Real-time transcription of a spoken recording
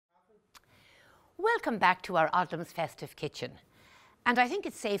Welcome back to our Odlums Festive Kitchen. And I think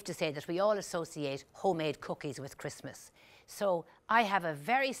it's safe to say that we all associate homemade cookies with Christmas. So I have a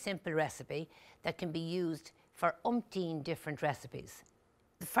very simple recipe that can be used for umpteen different recipes.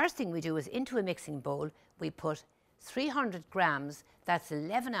 The first thing we do is into a mixing bowl, we put 300 grams, that's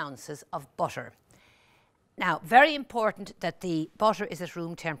 11 ounces of butter. Now, very important that the butter is at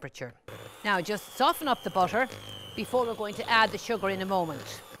room temperature. Now, just soften up the butter before we're going to add the sugar in a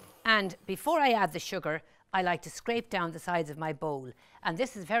moment. And before I add the sugar, I like to scrape down the sides of my bowl. And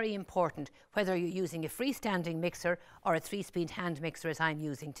this is very important, whether you're using a freestanding mixer or a 3-speed hand mixer as I'm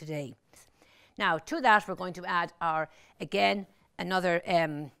using today. Now, to that, we're going to add our, again, another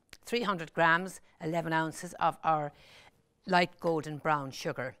 300 grams, 11 ounces of our light golden brown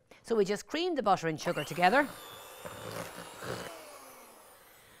sugar. So we just cream the butter and sugar together.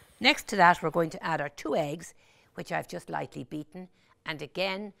 Next to that, we're going to add our 2 eggs, which I've just lightly beaten. And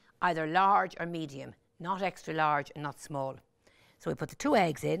again, either large or medium, not extra large and not small. So we put the 2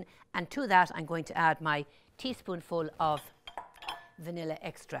 eggs in, and to that I'm going to add my teaspoonful of vanilla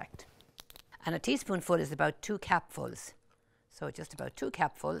extract. And a teaspoonful is about 2 capfuls. So just about 2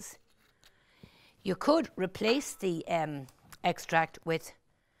 capfuls. You could replace the extract with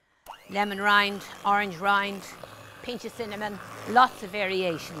lemon rind, orange rind, pinch of cinnamon, lots of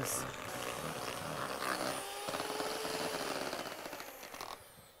variations.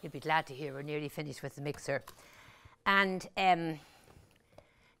 You'll be glad to hear we're nearly finished with the mixer. And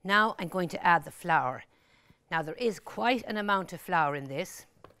now I'm going to add the flour. Now there is quite an amount of flour in this.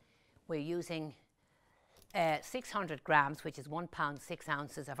 We're using 600 grams, which is 1 pound 6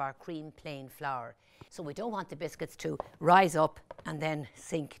 ounces of our cream plain flour. So we don't want the biscuits to rise up and then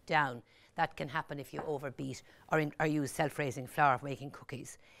sink down. That can happen if you overbeat or use self-raising flour for making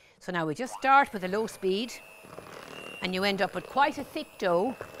cookies. So now we just start with a low speed, and you end up with quite a thick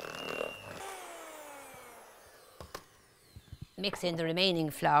dough. Mix in the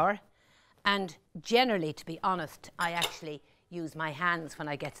remaining flour, and generally, to be honest, I actually use my hands when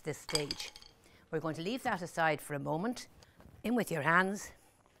I get to this stage. We're going to leave that aside for a moment. In with your hands,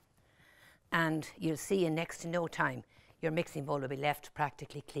 and you'll see in next to no time your mixing bowl will be left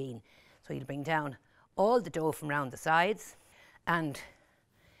practically clean. So you'll bring down all the dough from around the sides, and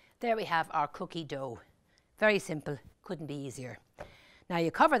there we have our cookie dough. Very simple, couldn't be easier. Now you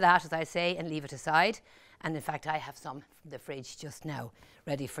cover that, as I say, and leave it aside. And in fact, I have some from the fridge just now,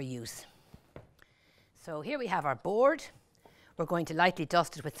 ready for use. So here we have our board. We're going to lightly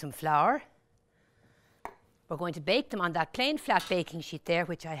dust it with some flour. We're going to bake them on that plain flat baking sheet there,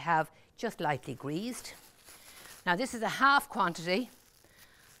 which I have just lightly greased. Now this is a half quantity,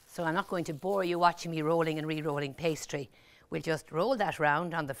 so I'm not going to bore you watching me rolling and re-rolling pastry. We'll just roll that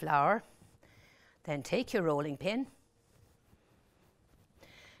round on the flour. Then take your rolling pin.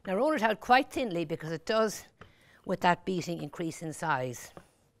 Now roll it out quite thinly, because it does, with that beating, increase in size.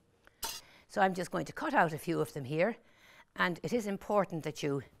 So I'm just going to cut out a few of them here, and it is important that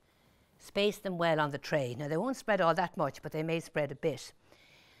you space them well on the tray. Now they won't spread all that much, but they may spread a bit.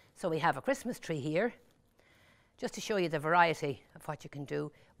 So we have a Christmas tree here, just to show you the variety of what you can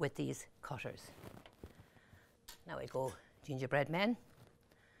do with these cutters. Now we go gingerbread men.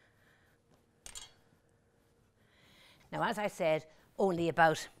 Now, as I said, only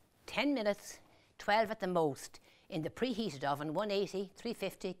about 10 minutes, 12 at the most, in the preheated oven, 180,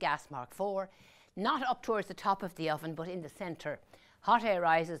 350, gas mark 4, not up towards the top of the oven, but in the centre. Hot air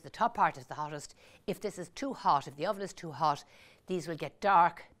rises, the top part is the hottest. If this is too hot, if the oven is too hot, these will get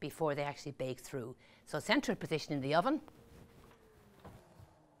dark before they actually bake through. So central position in the oven.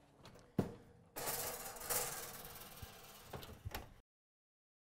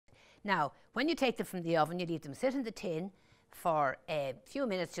 Now, when you take them from the oven, you leave them sit in the tin for a few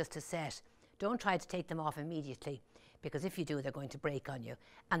minutes just to set. Don't try to take them off immediately, because if you do, they're going to break on you.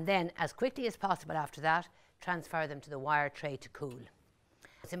 And then, as quickly as possible after that, transfer them to the wire tray to cool.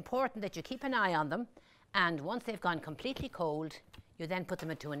 It's important that you keep an eye on them, and once they've gone completely cold, you then put them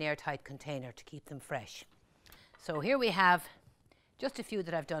into an airtight container to keep them fresh. So here we have just a few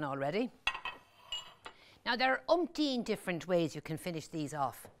that I've done already. Now, there are umpteen different ways you can finish these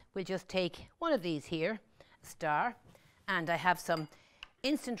off. We'll just take one of these here, a star, and I have some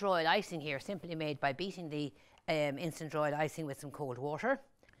instant royal icing here, simply made by beating the instant royal icing with some cold water,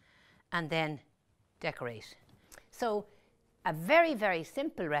 and then decorate. So a very, very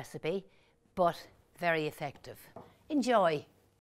simple recipe, but very effective. Enjoy.